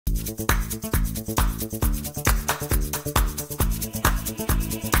Hello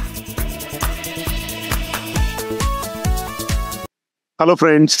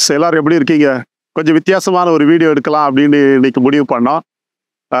friends, எல்லாரும் எப்படி இருக்கீங்க? கொஞ்சம் வித்தியாசமான ஒரு வீடியோ எடுக்கலாம் அப்படின்னு இன்னைக்கு முடிவு பண்ணோம்.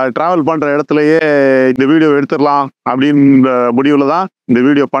 ட்ராவல் பண்ணுற இடத்துலையே இந்த வீடியோ எடுத்துடலாம் அப்படின்ற முடிவில் தான் இந்த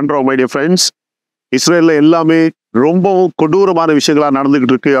வீடியோ பண்ணுறோம். மை டியர் ஃப்ரெண்ட்ஸ், இஸ்ரேலில் எல்லாமே ரொம்பவும் கொடூரமான விஷயங்களாக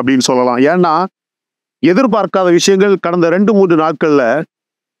நடந்துக்கிட்டு இருக்கு அப்படின்னு சொல்லலாம். ஏன்னா எதிர்பார்க்காத விஷயங்கள் கடந்த 2-3 நாட்களில்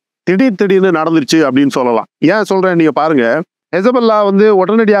திடீர்னு நடந்துருச்சு அப்படின்னு சொல்லலாம். ஏன் சொல்கிறேன் நீங்கள் பாருங்க. ஹெசபல்லா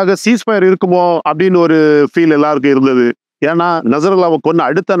உடனடியாக சீஸ்ஃபயர் இருக்குமோ அப்படின்னு ஒரு ஃபீல் எல்லாருக்கும் இருந்தது. ஏன்னா நசரல்லாவை கொன்ன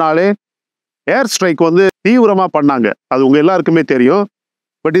அடுத்த நாளே ஏர் ஸ்ட்ரைக் தீவிரமா பண்ணாங்க. அது உங்க எல்லாருக்குமே தெரியும்.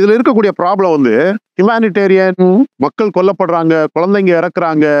 பட் இதுல இருக்கக்கூடிய ப்ராப்ளம் ஹியூமானிட்டேரியன், மக்கள் கொல்லப்படுறாங்க, குழந்தைங்க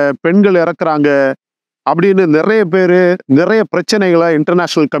இறக்குறாங்க, பெண்கள் இறக்குறாங்க அப்படின்னு நிறைய பேர் நிறைய பிரச்சனைகளை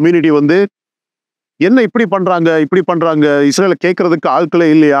இன்டர்நேஷனல் கம்யூனிட்டி என்ன இப்படி பண்றாங்க, இஸ்ரேலை கேட்கறதுக்கு ஆட்களே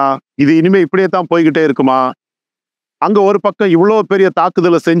இல்லையா, இது இனிமே இப்படியே தான் போய்கிட்டே இருக்குமா, அங்க ஒரு பக்கம் இவ்வளோ பெரிய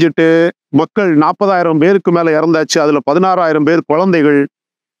தாக்குதலை செஞ்சுட்டு மக்கள் 40,000 பேருக்கு மேல இறந்தாச்சு, அதுல 16,000 பேர் குழந்தைகள்.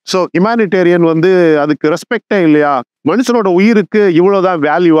 ஸோ ஹியூமானிட்டேரியன் அதுக்கு ரெஸ்பெக்டே இல்லையா, மனுஷனோட உயிருக்கு இவ்வளவுதான்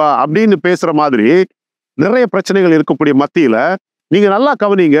வேல்யூவா அப்படின்னு பேசுற மாதிரி நிறைய பிரச்சனைகள் இருக்கக்கூடிய மத்தியில நீங்க நல்லா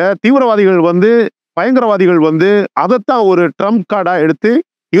கவனிங்க. தீவிரவாதிகள் பயங்கரவாதிகள் அதைத்தான் ஒரு ட்ரம்ப் கார்டா எடுத்து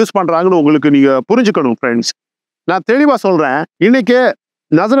யூஸ் பண்றாங்கன்னு உங்களுக்கு நீங்க புரிஞ்சுக்கணும் ஃப்ரெண்ட்ஸ். நான் தெளிவா சொல்றேன். இன்னைக்கு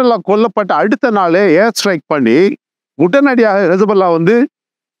நசரல்லா கொல்லப்பட்ட அடுத்த நாளே ஏர் ஸ்ட்ரைக் பண்ணி உடனடியாக ஹெஸ்பல்லா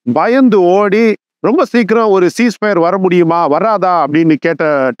பயந்து ஓடி ரொம்ப சீக்கிரம் ஒரு சீஸ்ஃபயர் வர முடியுமா வராதா அப்படின்னு கேட்ட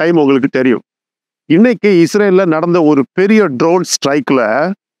டைம் உங்களுக்கு தெரியும். இன்னைக்கு இஸ்ரேல்ல நடந்த ஒரு பெரிய ட்ரோன் ஸ்ட்ரைக்ல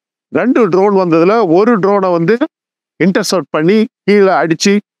 2 ட்ரோன் வந்ததுல ஒரு ட்ரோனை இன்டர்செப்ட் பண்ணி கீழே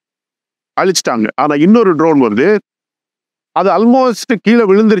அழிச்சிட்டாங்க. ஆனா இன்னொரு ட்ரோன் அது ஆல்மோஸ்ட் கீழே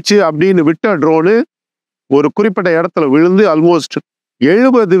விழுந்துருச்சு அப்படின்னு விட்ட ட்ரோனு ஒரு குறிப்பிட்ட இடத்துல விழுந்து ஆல்மோஸ்ட்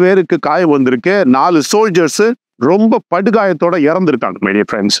 70 பேருக்கு காயம் வந்திருக்கு. 4 சோல்ஜர்ஸ் ரொம்ப படுகாயத்தோட இறந்துருக்காங்க. மை டியர்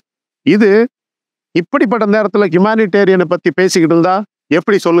ஃப்ரெண்ட்ஸ், இது இப்படிப்பட்ட நேரத்துல ஹியூமானிட்டேரியனை பத்தி பேசிக்கிட்டு இருந்தா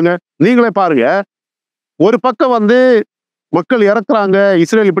எப்படி சொல்லுங்க? நீங்களே பாருங்க. ஒரு பக்கம் மக்கள் இறக்குறாங்க,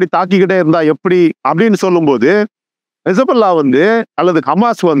 இஸ்ரேல் இப்படி தாக்கிக்கிட்டே இருந்தா எப்படி அப்படின்னு சொல்லும்போது ஹெஸ்பல்லா அல்லது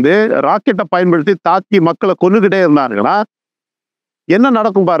ஹமாஸ் ராக்கெட்டை பயன்படுத்தி தாக்கி மக்களை கொன்னுகிட்டே இருந்தாங்கன்னா என்ன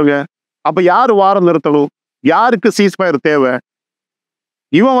நடக்கும் பாருங்க. அப்ப யாரு வாரம் நிறுத்தணும்? யாருக்கு சீஸ்ஃபயர் தேவை?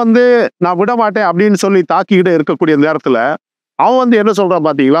 இவன் நான் விட மாட்டேன் அப்படின்னு சொல்லி தாக்கிக்கிட்டே இருக்கக்கூடிய நேரத்துல அவன் என்ன சொல்றான்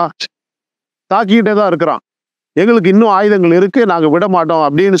பாத்தீங்களா? தாக்கிக்கிட்டே தான் இருக்கிறான். எங்களுக்கு இன்னும் ஆயுதங்கள் இருக்கு, நாங்க விட மாட்டோம்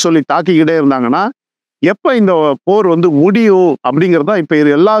அப்படின்னு சொல்லி தாக்கிக்கிட்டே இருந்தாங்கன்னா எப்ப இந்த போர் முடியும் அப்படிங்கிறதா இப்ப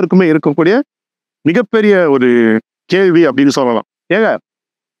இது எல்லாருக்குமே இருக்கக்கூடிய மிகப்பெரிய ஒரு கேள்வி அப்படின்னு சொல்லலாம். ஏங்க,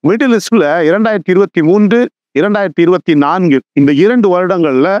 மிடில் ஈஸ்ட்ல 2023, 2024 இந்த 2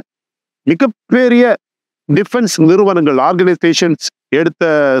 வருடங்கள்ல மிகப்பெரிய டிஃபென்ஸ் நிறுவனங்கள், ஆர்கனைசேஷன்ஸ் எடுத்த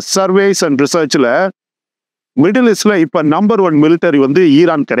சர்வேஸ் அண்ட் ரிசர்ச்ல மிடில் ஈஸ்ட்ல இப்ப நம்பர் 1 மிலிட்டரி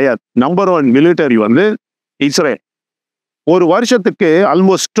ஈரான் கிடையாது. Number 1 military Israel. ஒரு வருஷத்துக்கு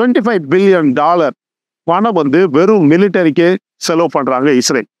ஆல்மோஸ்ட் $25 பில்லியன் பணம் வெறும் மிலிட்டரிக்கு செலவு பண்றாங்க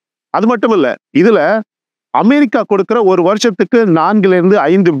இஸ்ரேல். அது மட்டும் இல்ல, இதுல அமெரிக்கா கொடுக்கிற ஒரு வருஷத்துக்கு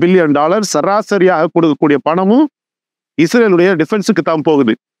 $4-5 பில்லியன் சராசரியாக கொடுக்கக்கூடிய பணமும் இஸ்ரேலுடைய டிஃபென்ஸுக்கு தான்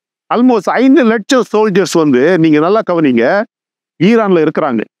போகுது. ஆல்மோஸ்ட் 5 லட்சம் சோல்ஜர்ஸ் நீங்க நல்லா கவனிங்க ஈரான்ல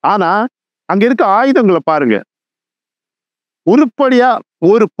இருக்கிறாங்க. ஆனா அங்க இருக்க ஆயுதங்களை பாருங்க. உருப்படியா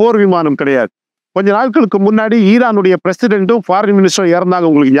ஒரு போர் விமானம் கிடையாது. கொஞ்ச நாட்களுக்கு முன்னாடி ஈரானுடைய பிரசிடென்ட்டும் ஃபாரின் மினிஸ்டரும் இறந்தாங்க.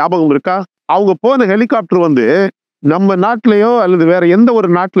 உங்களுக்கு ஞாபகம் இருக்கா? அவங்க போன ஹெலிகாப்டர் நம்ம நாட்டிலேயோ அல்லது வேற எந்த ஒரு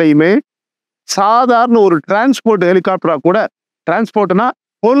நாட்டிலையுமே சாதாரண ஒரு டிரான்ஸ்போர்ட் ஹெலிகாப்டரா கூட, டிரான்ஸ்போர்ட்னா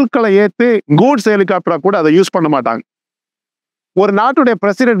பொருட்களை ஏத்து கூட்ஸ் ஹெலிகாப்டரா கூட அதை யூஸ் பண்ண மாட்டாங்க. ஒரு நாட்டுடைய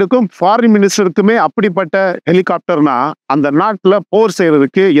பிரசிடென்ட்டுக்கும் ஃபாரின் மினிஸ்டருக்குமே அப்படிப்பட்ட ஹெலிகாப்டர்னா அந்த நாட்டுல போர்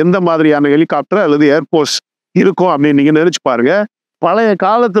செய்யறதுக்கு எந்த மாதிரியான ஹெலிகாப்டர் அல்லது ஏர்போர்ஸ் இருக்கும் அப்படின்னு நீங்க நினைச்சு பாருங்க. பழைய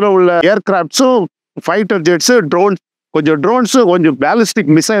காலத்துல உள்ள ஏர்கிராப்ட்ஸும், ஃபைட்டர் ஜெட்ஸு, ட்ரோன்ஸும் கொஞ்சம்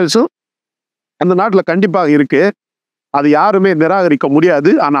பேலிஸ்டிக் மிசைல்ஸும் அந்த நாட்டுல கண்டிப்பாக இருக்கு. அது யாருமே நிராகரிக்க முடியாது.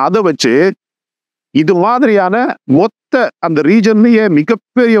 ஆனா அதை வச்சு இது மாதிரியான மொத்த அந்த ரீஜன்லயே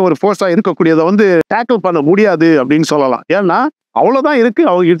மிகப்பெரிய ஒரு ஃபோர்ஸா இருக்கக்கூடியதை டேக்கிள் பண்ண முடியாது அப்படின்னு சொல்லலாம். ஏன்னா அவ்வளவுதான் இருக்கு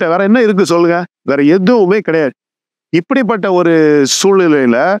அவங்க கிட்ட. வேற என்ன இருக்கு சொல்லுங்க? வேற எதுவுமே கிடையாது. இப்படிப்பட்ட ஒரு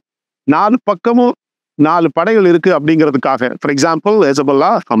சூழ்நிலையில 4 பக்கமும் 4 படைகள் இருக்கு அப்படிங்கிறதுக்காக, for example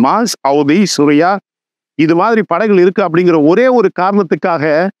Hezbollah, Hamas, Houthi, Syria, இது மாதிரி படைகள் இருக்கு அப்படிங்கிற ஒரே ஒரு காரணத்துக்காக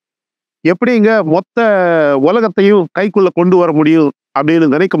எப்படிங்க மொத்த உலகத்தையும் கைக்குள்ள கொண்டு வர முடியும் அப்படின்னு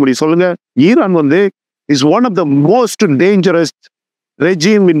நினைக்க முடியும் சொல்லுங்க? Iran is one of the most dangerous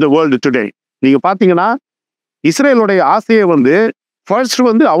regime in the world today. நீங்க பாத்தீங்கன்னா இஸ்ரேலுடைய ஆசையை ஃபர்ஸ்ட்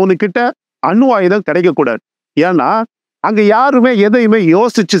அவனுக்கிட்ட அணு ஆயுதம் கிடைக்கக்கூடாது. ஏன்னா அங்க யாருமே எதையுமே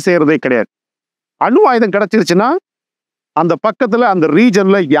யோசிச்சு செய்யறதே கிடையாது. அணு ஆயுதம் கிடைச்சிருச்சுன்னா அந்த பக்கத்துல அந்த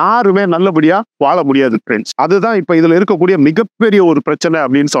ரீஜன்ல யாருமே நல்லபடியா வாழ முடியாது ஃப்ரெண்ட்ஸ். அதுதான் இப்ப இதுல இருக்கக்கூடிய மிகப்பெரிய ஒரு பிரச்சனை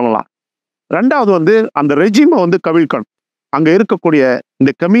அப்படின்னு சொல்லலாம். ரெண்டாவது வந்து அந்த ரெஜிமை வந்து கவிழ்க்கணும். அங்க இருக்கக்கூடிய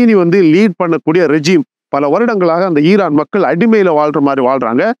இந்த கம்யூனி லீட் பண்ணக்கூடிய ரெஜிம் பல வருடங்களாக அந்த ஈரான் மக்கள் அடிமையில வாழ்ற மாதிரி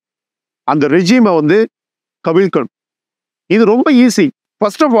வாழ்றாங்க. அந்த ரெஜிமை கவிழ்க்கணும். இது ரொம்ப ஈஸி.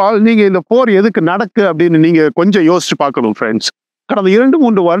 ஃபர்ஸ்ட் ஆஃப் ஆல் நீங்க இந்த போர் எதுக்கு நடக்கு அப்படின்னு நீங்க கொஞ்சம் யோசிச்சு பார்க்கணும் ஃப்ரெண்ட்ஸ். கடந்த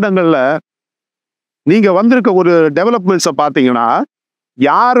 2-3 வருடங்கள்ல நீங்க வந்திருக்க ஒரு டெவலப்மெண்ட்ஸை பார்த்தீங்கன்னா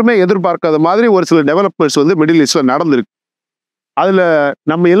யாருமே எதிர்பார்க்காத மாதிரி ஒரு சில டெவலப்மெண்ட்ஸ் மிடில் ஈஸ்ட்ல நடந்திருக்கு. அதுல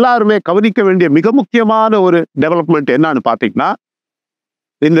நம்ம எல்லாருமே கவனிக்க வேண்டிய மிக முக்கியமான ஒரு டெவலப்மெண்ட் என்னன்னு பார்த்தீங்கன்னா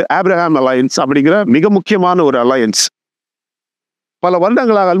இந்த ஆப்ரஹாம் அலையன்ஸ் அப்படிங்கிற மிக முக்கியமான ஒரு அலையன்ஸ். பல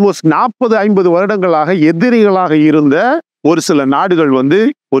வருடங்களாக ஆல்மோஸ்ட் 40-50 வருடங்களாக எதிரிகளாக இருந்த ஒரு சில நாடுகள்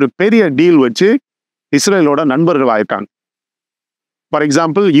ஒரு பெரிய டீல் வச்சு இஸ்ரேலோட நண்பர்கள் ஆயிருக்காங்க. ஃபார்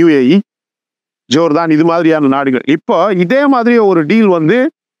எக்ஸாம்பிள் UAE, ஜோர்தான், இது மாதிரியான நாடுகள். இப்போ இதே மாதிரி ஒரு டீல்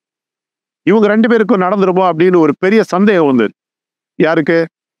இவங்க 2 பேருக்கும் நடந்துருமோ அப்படின்னு ஒரு பெரிய சந்தேகம் யாருக்கு?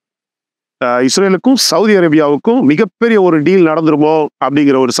 இஸ்ரேலுக்கும் சவுதி அரேபியாவுக்கும் மிகப்பெரிய ஒரு டீல் நடந்துருமோ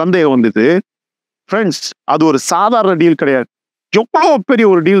அப்படிங்கிற ஒரு சந்தேகம் வந்தது. ஃப்ரெண்ட்ஸ், அது ஒரு சாதாரண டீல் கிடையாது. எவ்வளவு பெரிய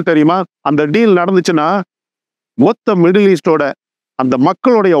ஒரு டீல் தெரியுமா? அந்த டீல் நடந்துச்சுன்னா மொத்த மிடில் ஈஸ்டோட அந்த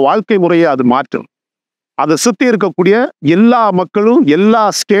மக்களுடைய வாழ்க்கை முறையை அது மாற்றும். அதை சுத்தி இருக்கக்கூடிய எல்லா மக்களும், எல்லா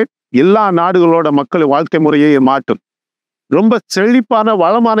ஸ்டேட், எல்லா நாடுகளோட மக்கள் வாழ்க்கை முறையை மாற்றும். ரொம்ப செழிப்பான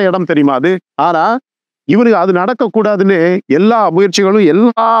வளமான இடம் தெரியுமா அது? ஆனா இவனுக்கு அது நடக்கக்கூடாதுன்னு எல்லா முயற்சிகளும்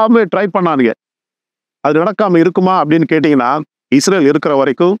எல்லாமே ட்ரை பண்ணானுங்க. அது நடக்காம இருக்குமா அப்படின்னு கேட்டீங்கன்னா இஸ்ரேல் இருக்கிற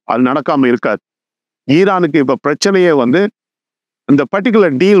வரைக்கும் அது நடக்காம இருக்காது. ஈரானுக்கு இப்ப பிரச்சனையே இந்த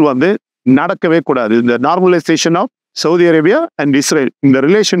பர்டிகுலர் டீல் நடக்கவே கூடாது. இந்த normalisation of Saudi Arabia and Israel, இந்த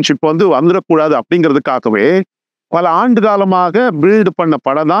ரிலேஷன்ஷிப் வந்துடக்கூடாது அப்படிங்கிறதுக்காகவே பல ஆண்டு காலமாக பில்டு பண்ண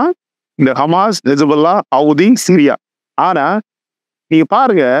படம் தான் இந்த ஹமாஸ், ஹெஸ்புல்லா, ஹவுதி, சிரியா. ஆனா நீங்க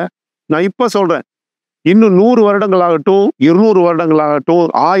பாருங்க, நான் இப்ப சொல்றேன், இன்னும் 100 வருடங்களாகட்டும், 200 வருடங்களாகட்டும்,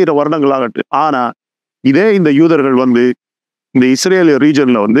 1000 வருடங்களாகட்டும், ஆனா இதே இந்த யூதர்கள் இந்த இஸ்ரேல்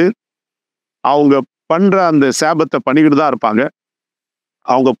ரீஜன்ல அவங்க பண்ற அந்த சாபத்தை பண்ணிக்கிட்டு தான் இருப்பாங்க.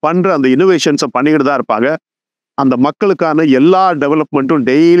 அவங்க பண்ற அந்த இன்னோவேஷன்ஸை பண்ணிக்கிட்டு தான் இருப்பாங்க. அந்த மக்களுக்கான எல்லா டெவலப்மெண்ட்டும்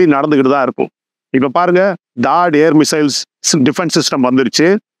டெய்லி நடந்துக்கிட்டு தான் இருக்கும். இப்ப பாருங்க, டாட் ஏர் மிசைல்ஸ் டிஃபென்ஸ் சிஸ்டம் வந்துருச்சு.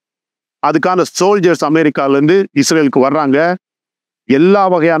 அதுக்கான சோல்ஜர்ஸ் அமெரிக்கால இருந்து இஸ்ரேலுக்கு வர்றாங்க. எல்லா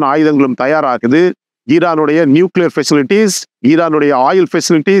வகையான ஆயுதங்களும் தயாராகுது. ஈரானுடைய நியூக்ளியர் ஃபெசிலிட்டிஸ், ஈரானுடைய ஆயில்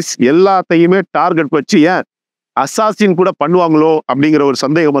ஃபெசிலிட்டிஸ் எல்லாத்தையுமே டார்கெட் வச்சு ஏன் அசாசின் கூட பண்ணுவாங்களோ அப்படிங்கிற ஒரு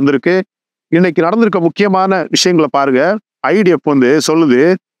சந்தேகம் வந்திருக்கு. இன்னைக்கு நடந்திருக்க முக்கியமான விஷயங்களை பாருங்க. IDF சொல்லுது,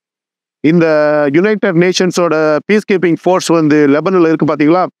 இந்த யுனைடெட் நேஷன்ஸோட பீஸ் கீப்பிங் ஃபோர்ஸ் லெபனில் இருக்கு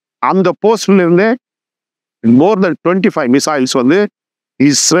பாத்தீங்களா, அந்த போஸ்ட்ல இருந்தே மோர் தென் 25 மிசைல்ஸ்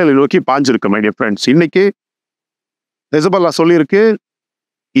இஸ்ரேலை நோக்கி பாஞ்சிருக்கு. மை டியர் ஃப்ரெண்ட்ஸ், இன்னைக்கு ஹெஸ்பல்லா சொல்லியிருக்கு,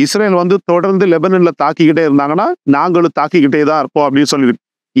 இஸ்ரேல் தொடர்ந்து லெபனன்ல தாக்கிக்கிட்டே இருந்தாங்கன்னா நாங்களும் தாக்கிக்கிட்டே தான் இருப்போம் அப்படின்னு சொல்லியிருக்கு.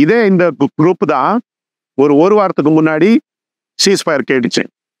 இதே இந்த குரூப் தான் ஒரு வாரத்துக்கு முன்னாடி சீஸ்ஃபயர் கேட்டுச்சு.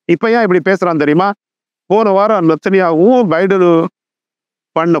 இப்ப ஏன் இப்படி பேசுறான் தெரியுமா? போன வாரம் நெத்தனியாவும் பைடன்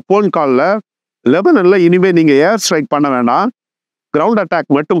பண்ண போன் கால்ல லெபனன்ல இனிமே நீங்க ஏர் ஸ்ட்ரைக் பண்ண வேண்டாம், கிரவுண்ட்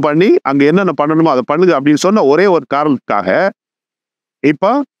அட்டாக் மட்டும் பண்ணி அங்க என்னென்ன பண்ணணுமோ அதை பண்ணுங்க அப்படின்னு சொன்ன ஒரே ஒரு காரணத்துக்காக இப்ப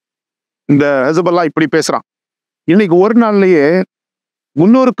இந்த ஹெஸ்பல்லா இப்படி பேசுறான். இன்னைக்கு ஒரு நாள்லயே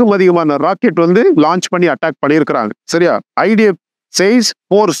 300க்கும் அதிகமான ராக்கெட் லான்ச் பண்ணி அட்டாக் பண்ணியிருக்கிறாங்க. சரியா? IDF says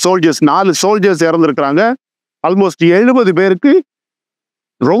 4 soldiers, 4 soldiers இறந்துருக்கிறாங்க. Almost 70 பேருக்கு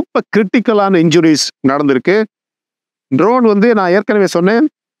ரொம்ப கிரிட்டிக்கலான இன்ஜுரிஸ் நடந்திருக்கு. ட்ரோன் நான் ஏற்கனவே சொன்னேன்,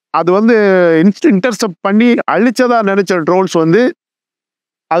 அது இன்டர்செப்ட் பண்ணி அழிச்சதா நினைச்ச ட்ரோன்ஸ்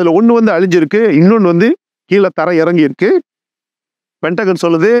அதுல ஒண்ணு அழிஞ்சிருக்கு, இன்னொன்னு கீழே தர இறங்கி இருக்கு. பென்டகன்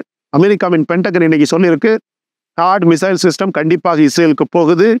சொல்லுது, அமெரிக்காவின் பென்டகன் இன்னைக்கு சொல்லியிருக்கு, ஹார்ட் மிசைல் சிஸ்டம் கண்டிப்பாக இஸ்ரேலுக்கு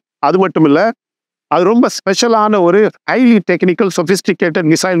போகுது. அது மட்டும் இல்ல, அது ரொம்ப ஸ்பெஷலான ஒரு highly technical sophisticated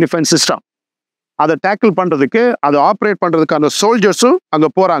missile defence system. அதை டேக்கிள் பண்றதுக்கு, அதை ஆப்ரேட் பண்றதுக்கான சோல்ஜர்ஸும் அங்க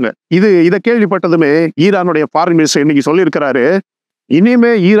போறாங்க. இதை கேள்விப்பட்டதுமே ஈரானுடைய ஃபாரின் மினிஸ்டர் இன்னைக்கு சொல்லியிருக்கிறாரு,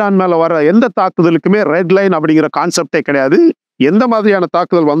 இனிமே ஈரான் மேல வர எந்த தாக்குதலுக்குமே ரெட் லைன் அப்படிங்கிற கான்செப்டே கிடையாது. எந்த மாதிரியான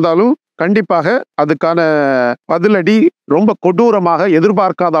தாக்குதல் வந்தாலும் கண்டிப்பாக அதுக்கான பதிலடி ரொம்ப கொடூரமாக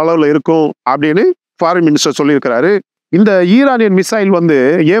எதிர்பார்க்காத அளவுல இருக்கும் அப்படின்னு ஃபாரின் மினிஸ்டர் சொல்லியிருக்கிறாரு. இந்த ஈரானியன் மிசைல்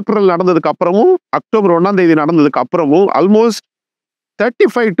ஏப்ரல் நடந்ததுக்கு அப்புறமும், அக்டோபர் 1ஆம் தேதி நடந்ததுக்கு அப்புறமும் almost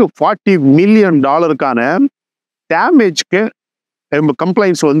 $35 to $40 million டேமேஜ்க்கு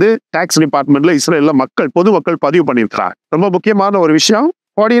complaints tax டிபார்ட்மெண்ட்ல இஸ்ரேல்ல பொதுமக்கள் பதிவு பண்ணியிருக்கிறார். ரொம்ப முக்கியமான ஒரு விஷயம்,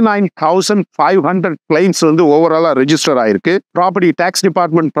 49,500 கிளைம்ஸ் ஓவராலா ரெஜிஸ்டர் ஆயிருக்கு. Property tax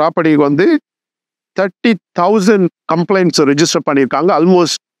department property 30,000 complaints register பண்ணியிருக்காங்க.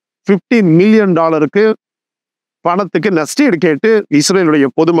 ஆல்மோஸ்ட் $15 மில்லியன் பணத்துக்கு நஷ்டஈடு கேட்டு இஸ்ரேலுடைய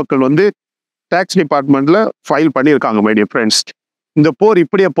பொதுமக்கள் வந்து டாக்ஸ் டிபார்ட்மெண்ட்ல ஃபைல் பண்ணியிருக்காங்க. மை டியர் ஃப்ரெண்ட்ஸ், இந்த போர்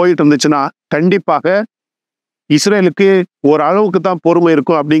இப்படியே போயிட்டு இருந்துச்சுன்னா கண்டிப்பாக இஸ்ரேலுக்கு ஒரு அளவுக்கு தான் பொறுமை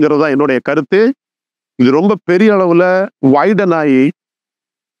இருக்கும் அப்படிங்கிறது தான் என்னுடைய கருத்து. இது ரொம்ப பெரிய அளவுல வைடன் ஆகி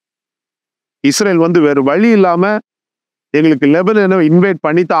இஸ்ரேல் வந்து வேறு வழி இல்லாம எங்களுக்கு லெபனனை இன்வைட்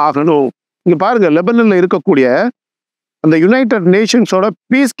பண்ணித்தான் ஆகணும். இங்க பாருங்க, லெபனன்ல இருக்கக்கூடிய அந்த யுனைடெட் நேஷன்ஸோட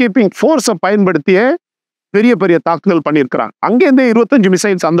பீஸ் கீப்பிங் ஃபோர்ஸை பயன்படுத்தியே பெரிய பெரிய தாக்குதல் பண்ணியிருக்கிறாங்க. அங்கேருந்தே 25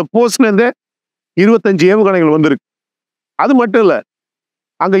 மிசைல்ஸ், அந்த போஸ்ட்ல இருந்தே 25 ஏவுகணைகள் வந்திருக்கு. அது மட்டும் இல்ல,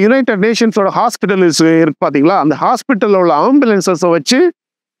 அங்க யுனைடெட் நேஷன்ஸோட ஹாஸ்பிட்டல்ஸ் இருக்கு பாத்தீங்களா, அந்த ஹாஸ்பிட்டல்ல உள்ள ஆம்புலன்சஸை வச்சு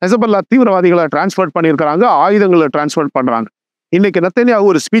ஹெசபல்லா தீவிரவாதிகளை டிரான்ஸ்போர்ட் பண்ணியிருக்கிறாங்க, ஆயுதங்களை டிரான்ஸ்போர்ட் பண்றாங்க. இன்னைக்கு நெத்தன்யாஹூ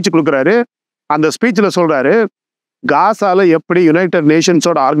ஒரு ஸ்பீச் கொடுக்குறாரு. அந்த ஸ்பீச்ல சொல்றாரு, காசால எப்படி யுனைடெட்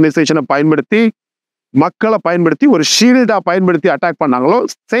நேஷன்ஸோட ஆர்கனைசேஷனை பயன்படுத்தி மக்களை பயன்படுத்தி ஒரு ஷீல்டா பயன்படுத்தி அட்டாக் பண்ணாங்களோ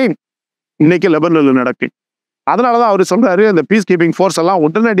சேம் இன்னைக்கு லெபனன்ல நடக்கு. அதனாலதான் அவர் சொல்றாரு, அந்த பீஸ் கீப்பிங் ஃபோர்ஸ் எல்லாம்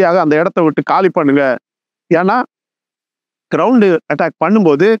உடனடியாக அந்த இடத்த விட்டு காலி பண்ணுங்க. ஏன்னா கிரவுண்டு அட்டாக்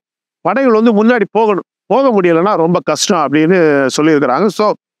பண்ணும்போது படைகள் வந்து முன்னாடி போக முடியலைன்னா ரொம்ப கஷ்டம் அப்படின்னு சொல்லியிருக்கிறாங்க. ஸோ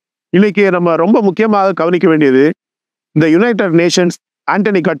இன்னைக்கு நம்ம ரொம்ப முக்கியமாக கவனிக்க வேண்டியது, இந்த யுனைடெட் நேஷன்ஸ்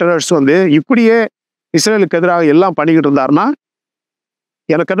ஆண்டனி கட்டரர்ஸ் வந்து இப்படியே இஸ்ரேலுக்கு எதிராக எல்லாம் பண்ணிக்கிட்டு இருந்தாருன்னா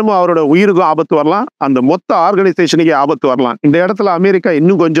எனக்கு என்னமோ அவரோட உயிருக்கும் ஆபத்து வரலாம், அந்த மொத்த ஆர்கனைசேஷனுக்கே ஆபத்து வரலாம். இந்த இடத்துல அமெரிக்கா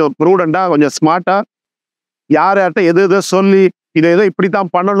இன்னும் கொஞ்சம் ப்ரூடண்டா, கொஞ்சம் ஸ்மார்ட்டா யார்கிட்ட எதை சொல்லி இதை ஏதோ இப்படித்தான்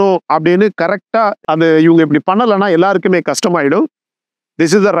பண்ணணும் அப்படின்னு கரெக்டா அது இவங்க இப்படி பண்ணலைன்னா எல்லாருக்குமே கஷ்டமாயிடும்.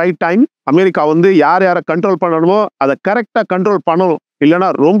 This is the right time. America வந்து யாரை கண்ட்ரோல் பண்ணணுமோ அதை கரெக்டா கண்ட்ரோல் பண்ணணும், இல்லைன்னா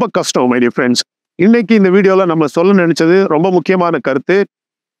ரொம்ப கஷ்டம். மை டியர் ஃப்ரெண்ட்ஸ், இன்னைக்கு இந்த வீடியோல நம்ம சொல்ல நினைச்சது ரொம்ப முக்கியமான கருத்து.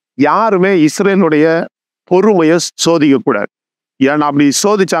 யாருமே இஸ்ரேலுடைய பொறுமையை சோதிக்க கூடாது. ஏன்னா அப்படி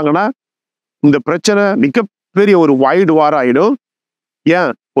சோதிச்சாங்கன்னா இந்த பிரச்சனை மிகப்பெரிய ஒரு வைடு வார் ஆயிடும்.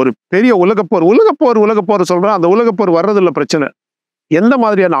 ஏன் ஒரு பெரிய உலகப்போர் சொல்றேன், அந்த உலகப்போர் வர்றதில்ல பிரச்சனை. எந்த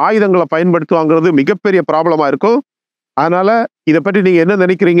மாதிரியான ஆயுதங்களை பயன்படுத்துவாங்கிறது மிகப்பெரிய ப்ராப்ளமா இருக்கும். அதனால இதை பற்றி நீங்க என்ன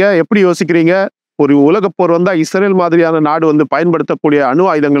நினைக்கிறீங்க, எப்படி யோசிக்கிறீங்க? ஒரு உலகப்போர் வந்தா இஸ்ரேல் மாதிரியான நாடு வந்து பயன்படுத்தக்கூடிய அணு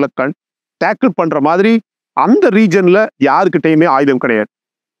ஆயுதங்களை டேக்கிள் பண்ற மாதிரி அந்த ரீஜன்ல யாருக்கிட்டையுமே ஆயுதம் கிடையாது.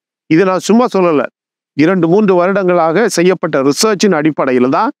 இது நான் சும்மா சொல்லல, 2-3 வருடங்களாக செய்யப்பட்ட ரிசர்ச்சின் அடிப்படையில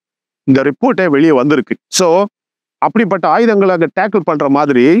தான் இந்த ரிப்போர்ட்டே வெளியே வந்திருக்கு. ஸோ அப்படிப்பட்ட ஆயுதங்களை அங்கே டேக்கிள் பண்ற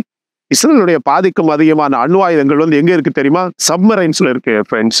மாதிரி இஸ்ரேலுடைய பாதிக்கும் அதிகமான அணு ஆயுதங்கள் வந்து எங்க இருக்கு தெரியுமா? சப்மரைன்ஸ்ல இருக்கு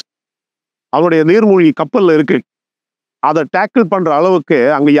ஃப்ரெண்ட்ஸ். அவனுடைய நீர்மூழ்கி கப்பல்ல இருக்கு. அதை டேக்கிள் பண்ற அளவுக்கு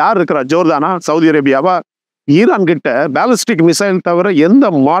அங்க யார் இருக்கிறா? ஜோர்தானா, சவுதி அரேபியாவா? ஈரான் கிட்ட பேலிஸ்டிக் மிசைல் தவிர எந்த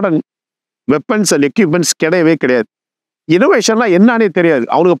மாடர்ன் வெப்பன்ஸ் அண்ட் எக்யூப்மெண்ட்ஸ் கிடையவே கிடையாது. இனோவேஷன்னா என்னன்னே தெரியாது.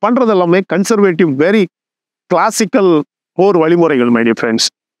 அவனுக்கு பண்றது எல்லாமே கன்சர்வேட்டிவ், வெரி கிளாசிக்கல் போர் வழிமுறைகள். மை டியர் ஃப்ரெண்ட்ஸ்,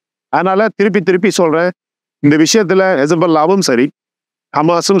 அதனால திருப்பி சொல்றேன், இந்த விஷயத்துல ஹெஸ்பல்லாவும் சரி,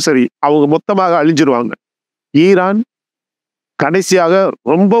 ஹமாஸும் சரி, அவங்க மொத்தமாக அழிஞ்சிருவாங்க. ஈரான் கடைசியாக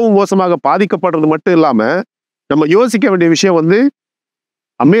ரொம்பவும் மோசமாக பாதிக்கப்படுறது மட்டும் இல்லாம, நம்ம யோசிக்க வேண்டிய விஷயம் வந்து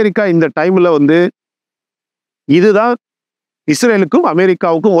அமெரிக்கா இந்த டைம்ல வந்து இதுதான் இஸ்ரேலுக்கும்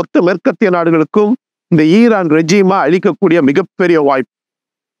அமெரிக்காவுக்கும் மொத்த மேற்கத்திய நாடுகளுக்கும் இந்த ஈரான் ரெஜிமா அழிக்கக்கூடிய மிகப்பெரிய வாய்ப்பு.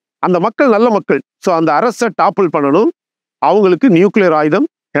 அந்த மக்கள் நல்ல மக்கள். ஸோ அந்த அரசை டாப்பிள் பண்ணணும். அவங்களுக்கு நியூக்ளியர் ஆயுதம்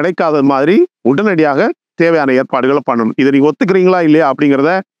கிடைக்காத மாதிரி உடனடியாக தேவையான ஏற்பாடுகளை பண்ணணும். இதை நீங்க ஒத்துக்கிறீங்களா இல்லையா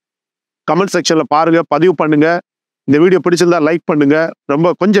அப்படிங்கிறத கமெண்ட் செக்ஷன்ல பாருங்க, பதிவு பண்ணுங்க. இந்த வீடியோ பிடிச்சிருந்தா லைக் பண்ணுங்க. ரொம்ப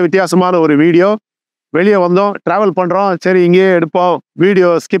கொஞ்சம் வித்தியாசமான ஒரு வீடியோ. வெளியே வந்தோம், டிராவல் பண்றோம், சரி இங்கேயே எடுப்போம், வீடியோ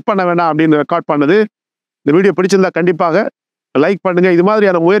ஸ்கிப் பண்ண வேணாம் அப்படின்னு ரெக்கார்ட் பண்ணது. இந்த வீடியோ பிடிச்சிருந்தா கண்டிப்பாக லைக் பண்ணுங்க. இது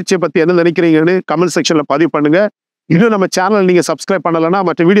மாதிரியான முயற்சியை பத்தி என்ன நினைக்கிறீங்கன்னு கமெண்ட் செக்ஷன்ல பதிவு பண்ணுங்க. இன்னும் நம்ம சேனல் நீங்க சப்ஸ்கிரைப் பண்ணலைன்னா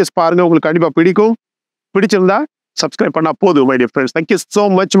மற்ற வீடியோஸ் பாருங்க, உங்களுக்கு கண்டிப்பா பிடிக்கும். பிடிச்சிருந்தா subscribe பண்ணா போதும். My dear friends, thank you so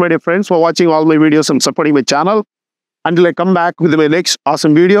much my dear friends for watching all my videos and supporting my channel. Until I come back with my next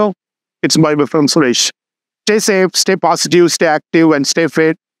awesome video, it's bye bye from Suresh. Stay safe, stay positive, stay active and stay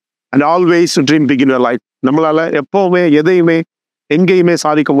fit and always dream big in your life. நம்மளால எப்பவுமே எதையுமே எங்கேயுமே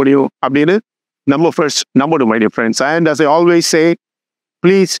சாதிக்க முடியும் அப்படின்னு நம்ம first நம்பணும். My dear friends, and as I always say,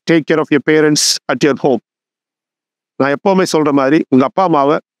 please take care of your parents at your home. நான் எப்பவுமே சொல்ற மாதிரி உங்க அப்பா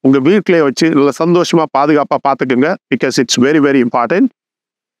அம்மாவை உங்க வீட்டிலேயே வச்சு நல்ல சந்தோஷமா பாதுகாப்பா பார்த்துக்குங்க. Because it's very very important.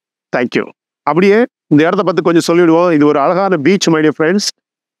 Thank you. அப்படியே இந்த இடத்த பத்தி கொஞ்சம் சொல்லிடுவோம். இது ஒரு அழகான பீச். மை டியர் ஃப்ரெண்ட்ஸ்,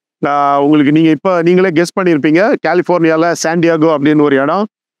 உங்களுக்கு நீங்களே கெஸ் பண்ணியிருப்பீங்க, கலிஃபோர்னியால சாண்டியாகோ அப்படின்னு ஒரு இடம்,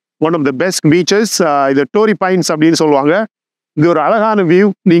 one of the best beaches. இது டோரி பைன்ஸ் அப்படின்னு சொல்லுவாங்க. இது ஒரு அழகான வியூ.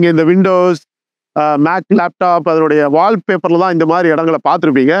 நீங்க இந்த விண்டோஸ், மேக், லேப்டாப், அதனுடைய வால்பேப்பர்ல தான் இந்த மாதிரி இடங்களை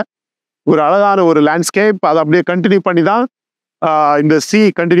பார்த்துருப்பீங்க. ஒரு அழகான ஒரு லேண்ட்ஸ்கேப். அதை அப்படியே கண்டினியூ பண்ணி தான் இந்த சி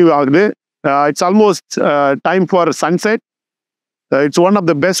கண்டினியூ ஆகுது. It's almost time for sunset. It's one of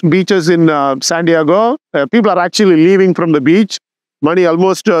the best beaches in San Diego. People are actually leaving from the beach. Money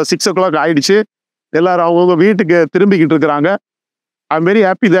almost 6 o'clock ஆயிடுச்சு. எல்லாரும் அவங்க வீட்டுக்கு திரும்பிக்கிட்டு இருக்கிறாங்க. I'm very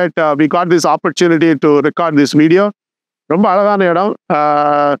happy that we got this opportunity to record this video. ரொம்ப அழகான இடம்.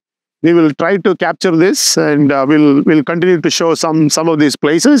 We will try to capture this and we'll continue to show some of these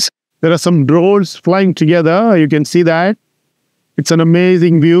places. There are some drones flying together. You can see that. It's an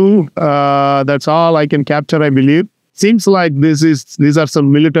amazing view. That's all I can capture, I believe. Seems like these are some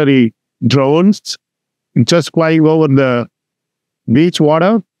military drones just flying over the beach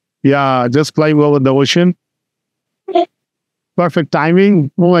water. Yeah, just flying over the ocean. Perfect timing.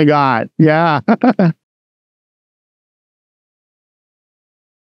 Oh my God. Yeah.